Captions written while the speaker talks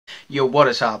Yo, what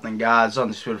is happening, guys?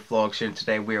 Undisputed Vlogs here, and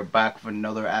today we are back with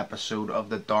another episode of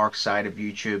the dark side of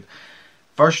YouTube.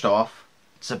 First off,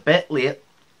 it's a bit late,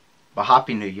 but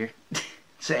Happy New Year.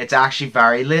 It's actually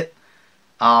very late,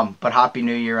 but Happy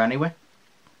New Year anyway.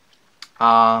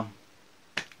 Yeah,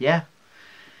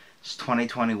 it's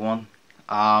 2021.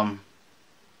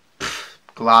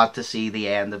 Glad to see the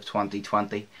end of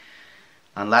 2020,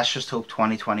 and let's just hope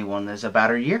 2021 is a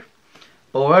better year.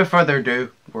 But without further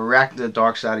ado, we're reacting to the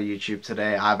dark side of YouTube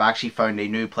today. I've actually found a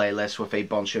new playlist with a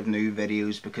bunch of new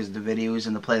videos because the videos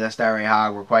in the playlist area I had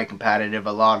were quite competitive.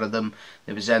 A lot of them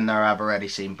that was in there I've already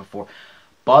seen before.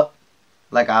 But,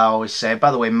 like I always say,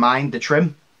 by the way, mind the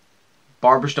trim.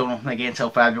 Barbers don't open again until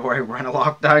February. We're in a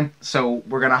lockdown, so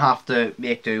we're going to have to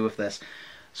make do with this.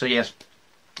 So yes,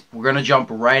 we're going to jump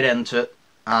right into it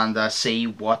and see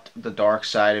what the dark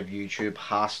side of YouTube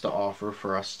has to offer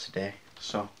for us today.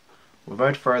 So,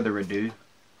 without further ado,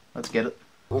 let's get it.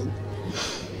 What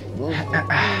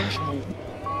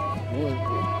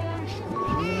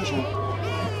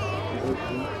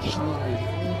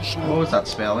was that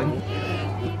spelling?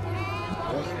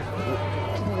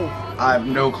 I have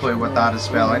no clue what that is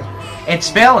spelling. It's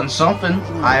spelling something.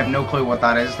 I have no clue what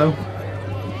that is though.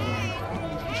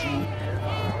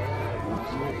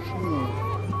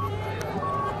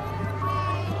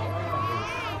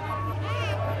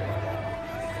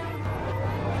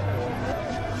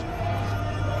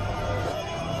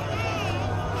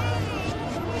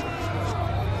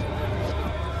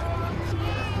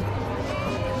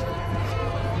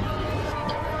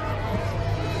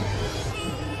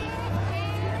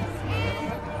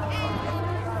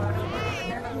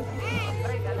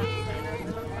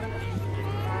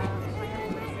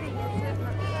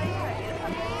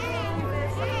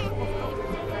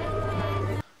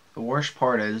 The worst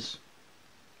part is,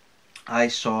 I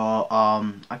saw,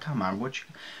 I can't remember, what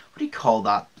do you call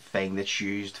that thing that's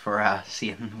used for,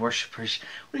 Satan worshippers?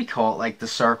 What do you call it, like the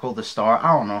circle, the star,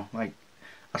 I don't know, like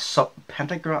a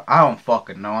pentagram, I don't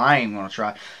fucking know, I ain't gonna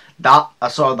try. That, I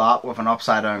saw that with an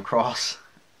upside down cross,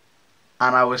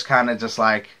 and I was kind of just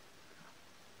like,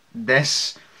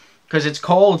 this, because it's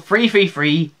called free.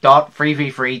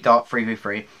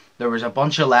 There was a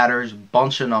bunch of letters,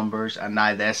 bunch of numbers, and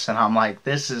now this, and I'm like,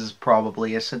 this is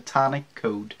probably a satanic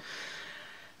code.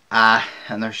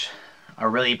 And there's a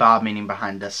really bad meaning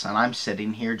behind this, and I'm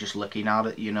sitting here just looking at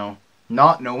it, you know,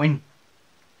 not knowing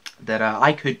that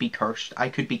I could be cursed. I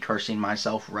could be cursing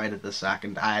myself right at this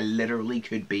second. I literally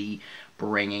could be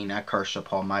bringing a curse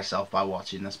upon myself by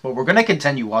watching this, but we're going to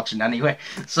continue watching anyway.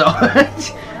 So,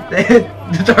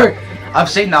 I've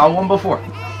seen that one before.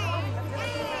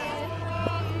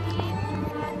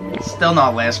 Still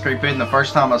not less creepy than the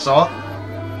first time I saw it.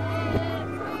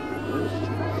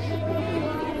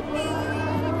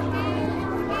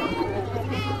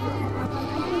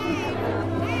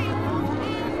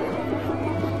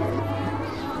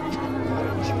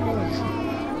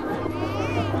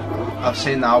 I've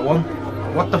seen that one.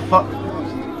 What the fuck?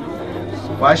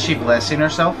 Why is she blessing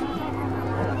herself?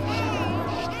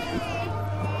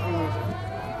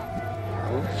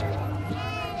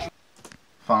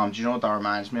 Fam, do you know what that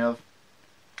reminds me of?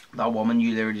 That woman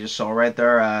you literally just saw right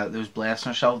there, that was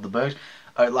blessing herself, the boat.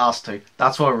 Outlast 2.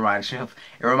 That's what it reminds me of.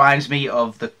 It reminds me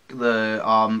of the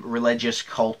religious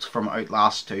cult from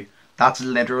Outlast 2. That's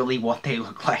literally what they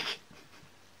look like.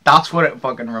 That's what it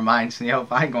fucking reminds me of.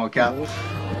 I ain't gonna cap.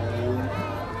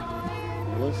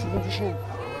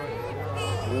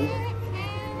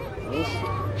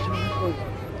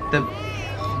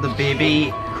 The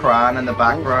baby crying in the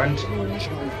background.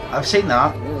 I've seen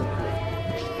that.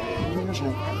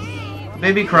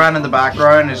 Baby crying in the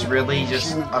background is really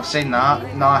just, I've seen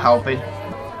that, not helping. I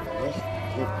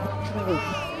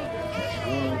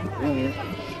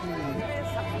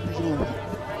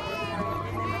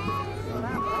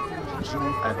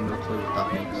have no clue what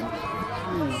that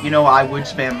means. You know, I would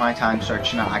spend my time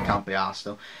searching it, I can't be asked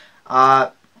though.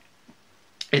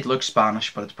 It looks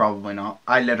Spanish, but it's probably not.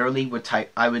 I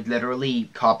would literally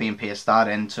copy and paste that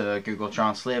into Google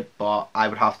Translate, but I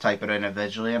would have to type it in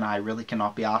individually, and I really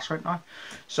cannot be asked right now.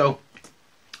 So,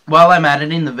 while I'm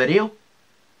editing the video,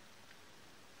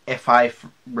 if I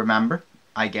remember,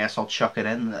 I guess I'll chuck it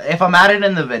in. If I'm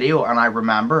editing the video and I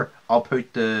remember, I'll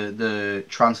put the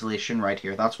translation right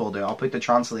here. That's what I'll do. I'll put the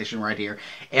translation right here.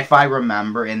 If I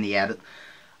remember in the edit.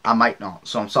 I might not,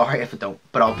 so I'm sorry if I don't,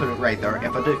 but I'll put it right there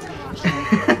if I do.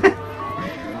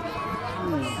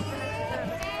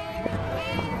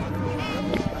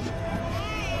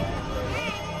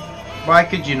 Why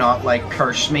could you not, like,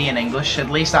 curse me in English? At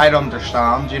least I'd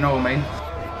understand, you know what I mean?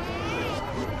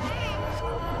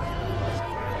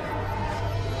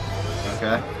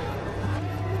 Okay.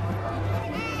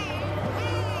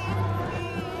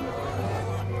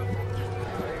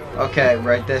 Okay,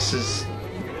 right, this is...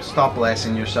 Stop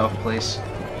blessing yourself, please.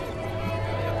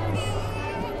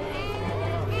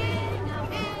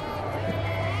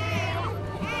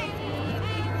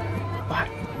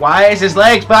 Why is his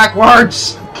legs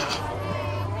backwards?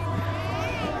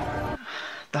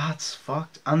 That's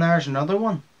fucked. And there's another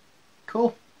one.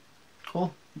 Cool.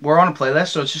 Cool. We're on a playlist,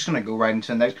 so it's just going to go right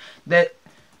into the next...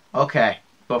 Okay,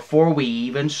 before we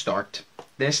even start,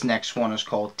 this next one is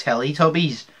called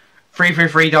Teletubbies. Free, free,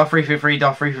 free, dot, free, free, free,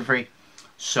 dot, free, free, free.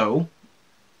 So,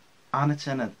 and it's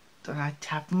in a... I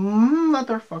tap...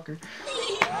 Motherfucker.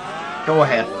 Go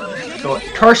ahead. Go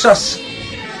ahead. Curse us!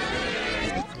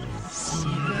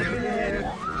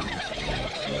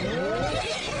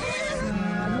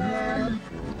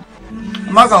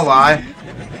 I'm not gonna lie,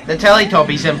 the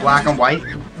Teletubbies in black and white,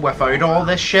 without all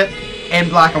this shit, in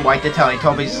black and white the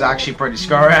Teletubbies is actually pretty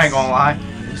scary, I ain't gonna lie.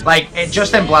 Like, it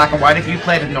just in black and white, if you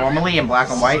played it normally in black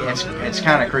and white, it's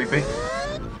kinda creepy.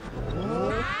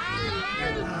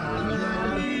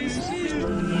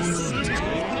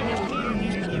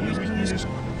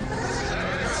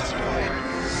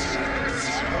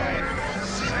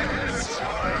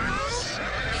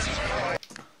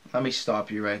 Let me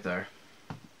stop you right there.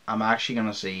 I'm actually going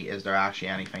to see, is there actually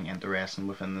anything interesting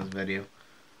within this video.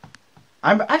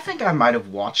 I think I might have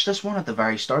watched this one at the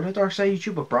very start of Darkside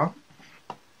YouTube with Bron.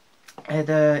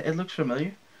 It looks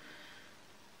familiar.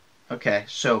 Okay,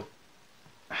 so,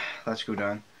 let's go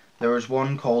down. There was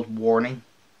one called Warning.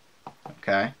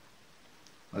 Okay,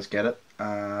 let's get it.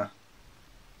 Here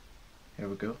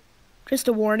we go. Just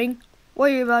a warning. What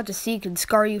you're about to see can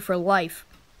scar you for life.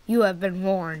 You have been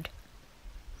warned.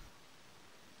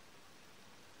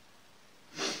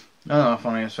 No,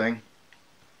 funniest thing.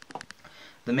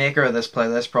 The maker of this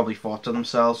playlist probably thought to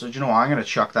themselves, so, you know what, I'm going to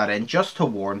chuck that in just to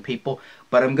warn people,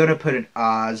 but I'm going to put it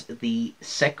as the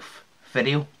 6th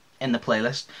video in the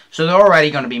playlist. So they're already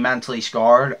going to be mentally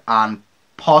scarred and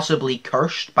possibly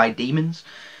cursed by demons,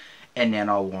 and then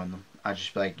I'll warn them. I'll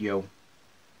just be like, yo,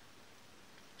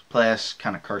 this place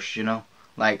kind of cursed, you know?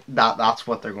 Like, that's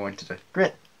what they're going to do.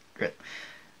 Great, great.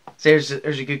 So there's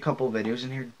a good couple of videos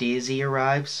in here. Daisy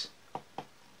arrives.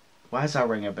 Why does that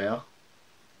ring a bell?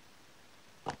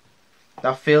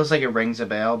 That feels like it rings a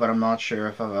bell, but I'm not sure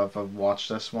if I've watched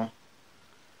this one.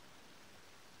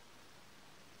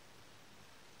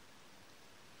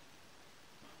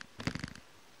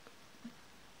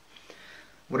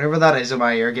 Whatever that is in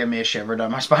my ear, give me a shiver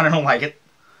down my spine. I don't like it.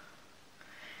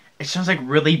 It sounds like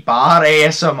really bad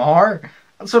ASMR.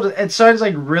 So it sounds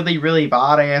like really, really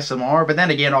bad ASMR, but then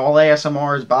again, all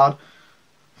ASMR is bad.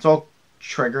 It's all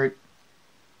triggered.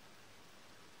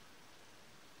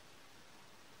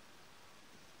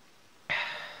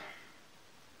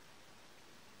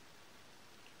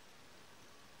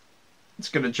 It's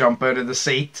gonna jump out of the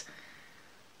seat.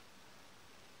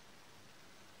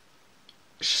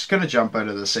 It's just gonna jump out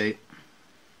of the seat.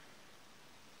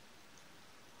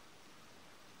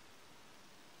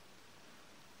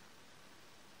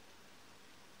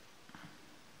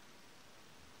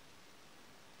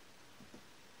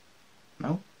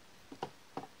 No?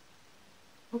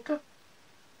 Okay.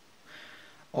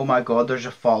 Oh my god, there's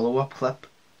a follow-up clip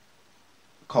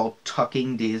called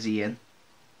Tucking Daisy In.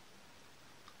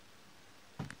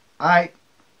 Alright,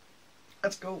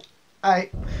 let's go.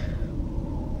 Alright.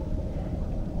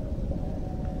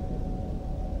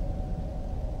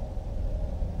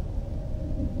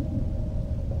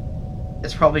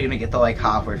 It's probably gonna get to like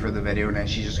halfway through the video and then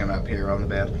she's just gonna appear on the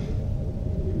bed.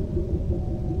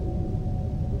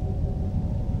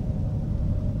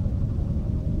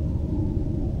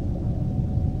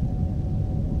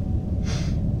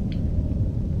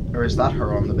 Or is that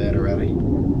her on the bed already?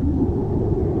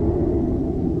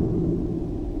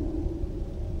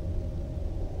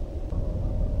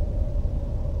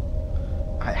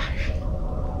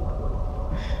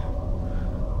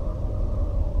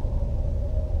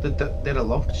 Did a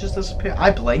lump just disappear?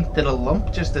 I blinked. Did a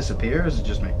lump just disappear, or is it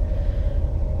just me?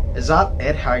 Is that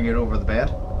it hanging over the bed?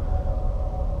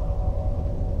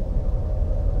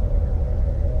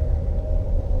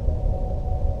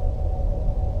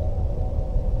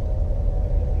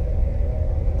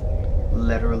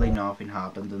 Literally nothing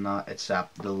happened in that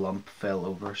except the lump fell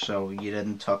over, so you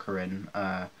didn't tuck her in.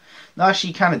 No,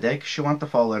 she kind of did. She wanted to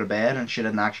fall out of bed and she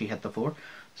didn't actually hit the floor.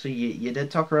 So you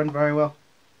did tuck her in very well.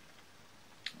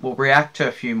 We'll react to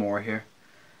a few more here.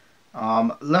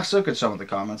 Let's look at some of the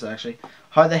comments actually.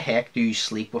 How the heck do you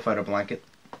sleep without a blanket?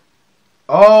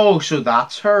 Oh, so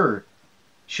that's her.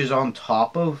 She's on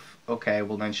top of... Okay,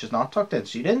 well then she's not tucked in,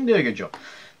 so you didn't do a good job.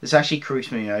 This actually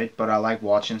creeps me out, but I like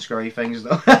watching scary things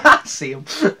though. See him.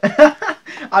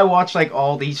 I watch like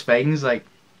all these things, like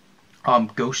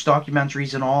ghost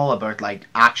documentaries and all about like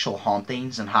actual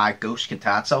hauntings and how a ghost can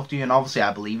attach itself to you, and obviously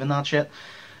I believe in that shit,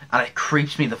 and it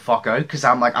creeps me the fuck out because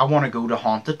I'm like, I want to go to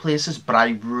haunted places, but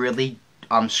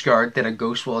I'm scared that a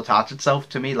ghost will attach itself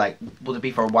to me. Like, well, to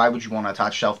be fair, why would you want to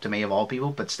attach yourself to me of all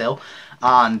people? But still,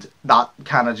 and that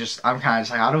kind of just, I'm kind of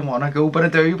just like, I don't want to go, but I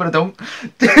do, but I don't.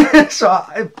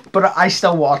 But I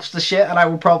still watch the shit, and I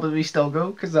will probably still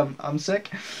go because I'm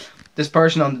sick. This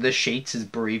person under the sheets is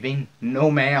breathing.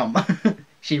 No, ma'am.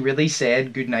 She really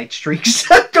said good night streaks.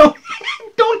 Don't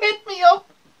hit me up.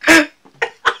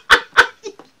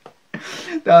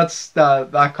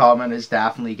 That comment is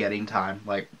definitely getting time.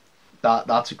 Like,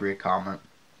 that's a great comment.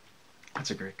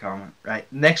 That's a great comment. Right.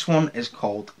 Next one is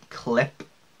called Clip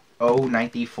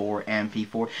 094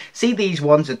 MP4. See these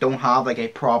ones that don't have like a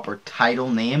proper title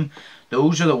name?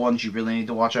 Those are the ones you really need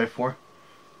to watch out for.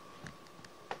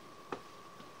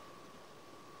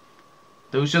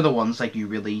 Those are the ones like you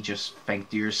really just think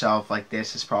to yourself like,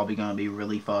 this is probably going to be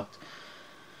really fucked.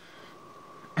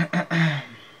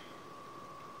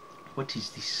 What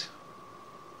is this?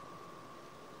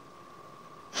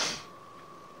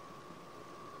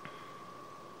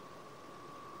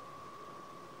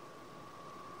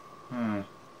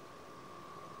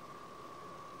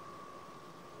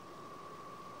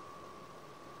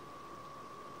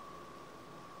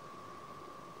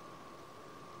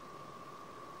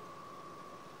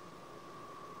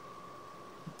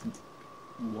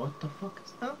 What the fuck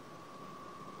is that?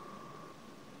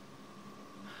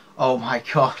 Oh my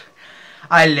god.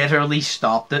 I literally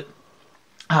stopped it.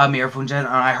 I had my earphones in and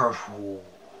I heard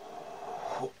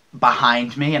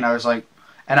behind me, and I was like,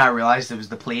 and I realised it was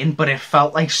the plane, but it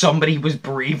felt like somebody was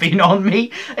breathing on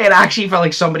me. It actually felt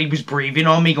like somebody was breathing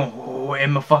on me, going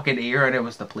in my fucking ear, and it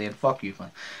was the plane. Fuck you,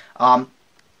 man.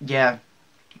 Yeah.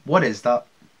 What is that?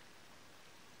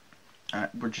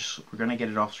 We're gonna get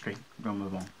it off screen. We're gonna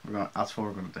move on. That's what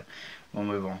we're gonna do. We'll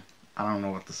move on. I don't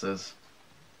know what this is.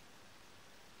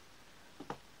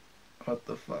 What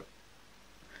the fuck?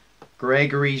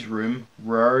 Gregory's room,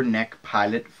 rare Nick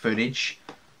pilot footage.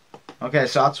 Okay,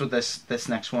 so that's what this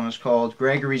next one is called.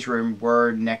 Gregory's room,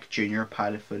 rare Nick Jr.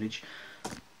 pilot footage.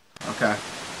 Okay.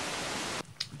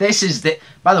 This is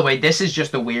by the way, this is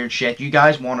just the weird shit. You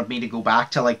guys wanted me to go back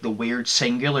to like the weird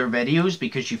singular videos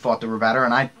because you thought they were better,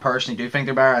 and I personally do think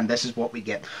they're better, and this is what we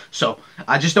get. So,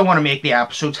 I just don't want to make the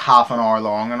episodes half an hour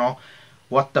long and all.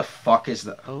 What the fuck is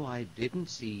that? Oh, I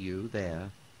didn't see you there.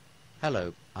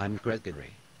 Hello, I'm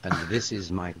Gregory, and this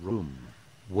is my room.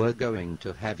 We're going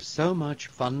to have so much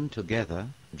fun together,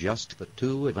 just the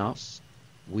two of us.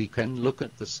 We can look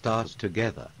at the stars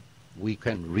together. We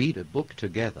can read a book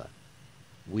together.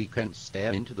 We can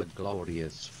stare into the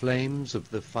glorious flames of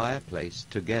the fireplace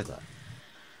together.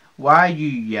 Why are you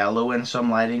yellow in some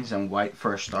lightings and white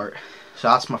for a start? So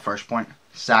that's my first point.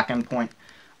 Second point,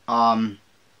 no,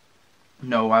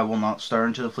 I will not stare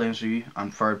into the flames of you.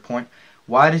 And third point,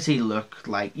 why does he look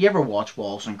like... You ever watch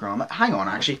Wallace and Gromit? Hang on,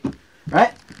 actually.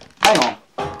 Right? Hang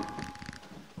on.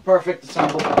 Perfect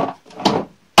example.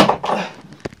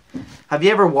 Have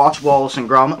you ever watched Wallace and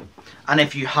Gromit? And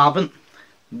if you haven't,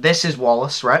 this is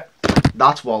Wallace, right?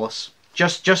 That's Wallace.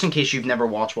 Just in case you've never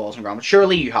watched Wallace and Gromit.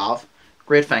 Surely you have.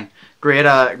 Great thing. Great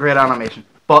animation.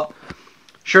 But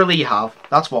surely you have.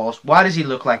 That's Wallace. Why does he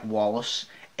look like Wallace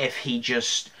if he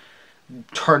just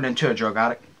turned into a drug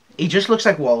addict? He just looks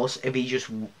like Wallace if he just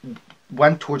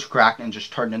went towards crack and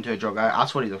just turned into a drug addict.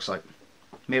 That's what he looks like.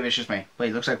 Maybe it's just me, but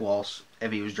he looks like Wallace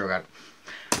if he was a drug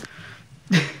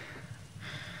addict.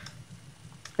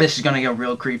 This is gonna get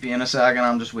real creepy in a second.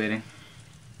 I'm just waiting.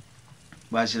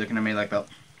 Why is he looking at me like that?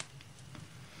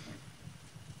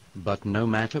 But no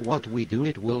matter what we do,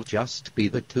 it will just be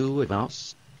the two of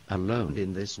us, alone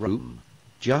in this room.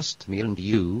 Just me and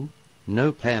you.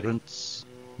 No parents.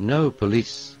 No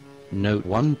police. No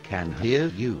one can hear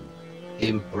you.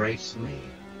 Embrace me.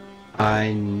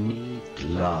 I need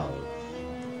love.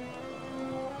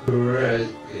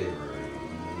 Gregory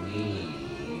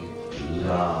needs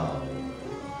love.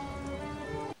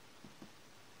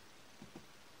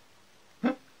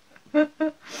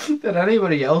 Did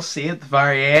anybody else see at the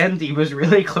very end? He was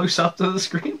really close up to the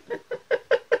screen.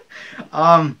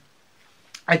 I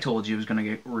told you it was gonna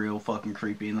get real fucking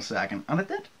creepy in a second, and it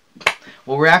did.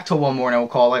 We'll react to one more and we'll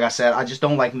call. Like I said, I just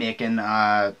don't like making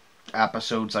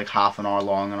episodes like half an hour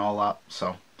long and all that.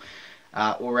 So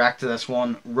we'll react to this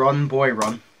one. Run, boy,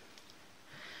 run.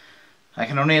 I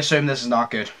can only assume this is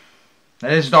not good.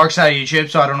 It is Dark Side of YouTube,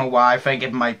 so I don't know why I think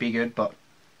it might be good, but...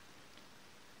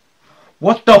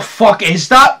 What the fuck is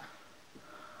that?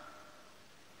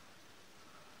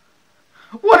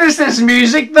 What is this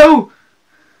music, though?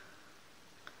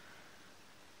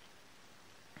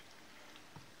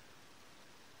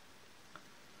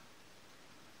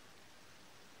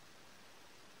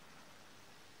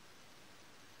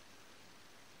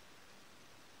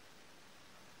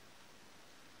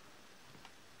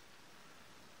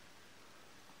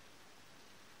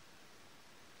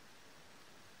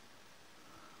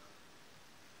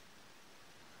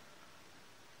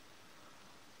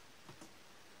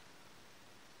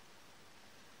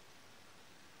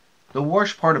 The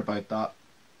worst part about that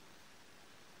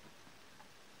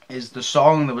is the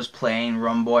song that was playing,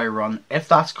 Run Boy Run. If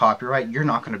that's copyright, you're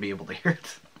not going to be able to hear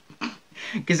it.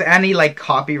 Because any like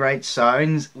copyright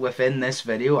sounds within this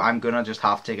video, I'm gonna just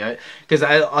have to take out.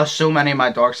 Because so many of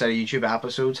my Dark Side of YouTube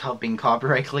episodes have been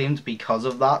copyright claimed because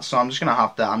of that. So I'm just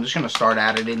gonna start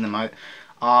editing them out.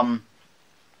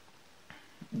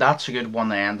 That's a good one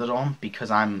to end it on, because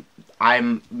I'm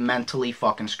mentally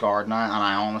fucking scarred now, and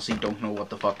I honestly don't know what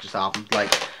the fuck just happened.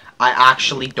 Like, I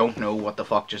actually don't know what the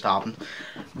fuck just happened.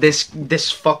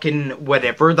 This fucking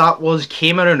whatever that was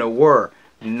came out of nowhere.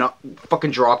 Not fucking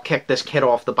drop kick this kid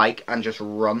off the bike and just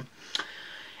run,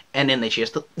 and then they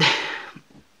chased it.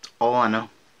 All I know,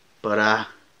 but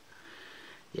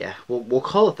yeah, we'll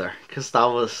call it there, because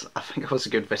I think it was a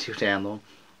good video to end on.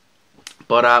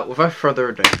 But without further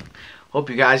ado,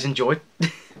 hope you guys enjoyed.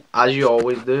 As you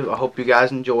always do, I hope you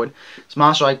guys enjoyed.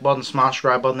 Smash the like button, smash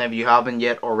subscribe button if you haven't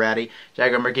yet already.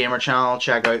 Check out my gamer channel,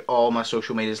 check out all my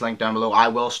social medias linked down below. I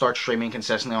will start streaming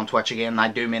consistently on Twitch again, and I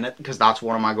do mean it, because that's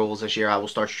one of my goals this year. I will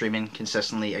start streaming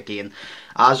consistently again.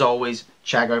 As always,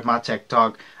 check out my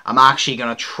TikTok. I'm actually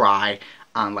going to try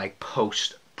and like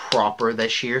post proper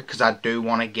this year, because I do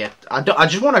want to get, I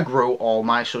just want to grow all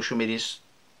my social medias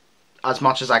as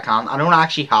much as I can. I don't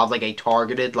actually have like a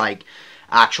targeted like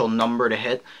actual number to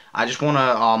hit. I just want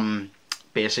to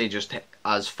basically just hit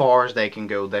as far as they can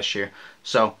go this year.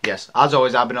 So yes, as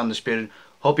always, I've been Undisputed.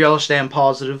 Hope y'all are staying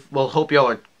positive. Well, hope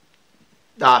y'all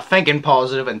are thinking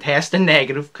positive and testing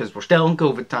negative, because we're still in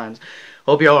COVID times.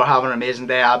 Hope y'all are having an amazing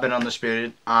day. I've been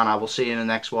Undisputed, and I will see you in the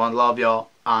next one. Love y'all,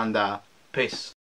 and peace.